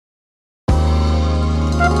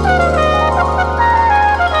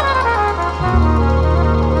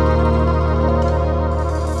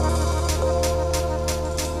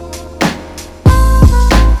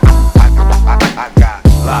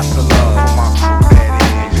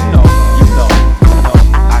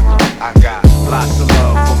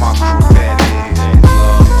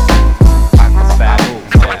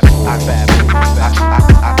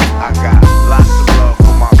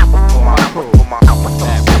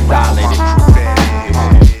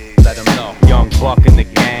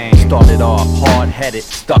hard-headed,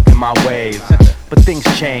 stuck in my ways. But things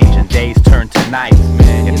change and days turn to nights.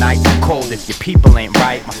 If nights are cold, if your people ain't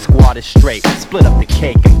right, my squad is straight, split up the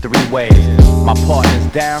cake in 3 ways. My partner's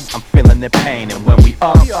down, I'm feeling their pain. And when we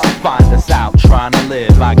up, find us out trying to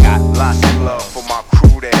live. I got lots of love for my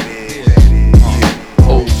crew, that is.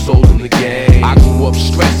 Old soul in the game. I grew up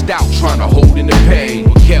stressed out, trying to hold in the pain,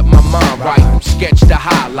 but kept my mind right from sketch to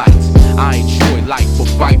highlights. I enjoy life, but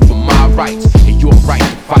fight for my rights, and your right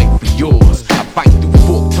to fight for yours.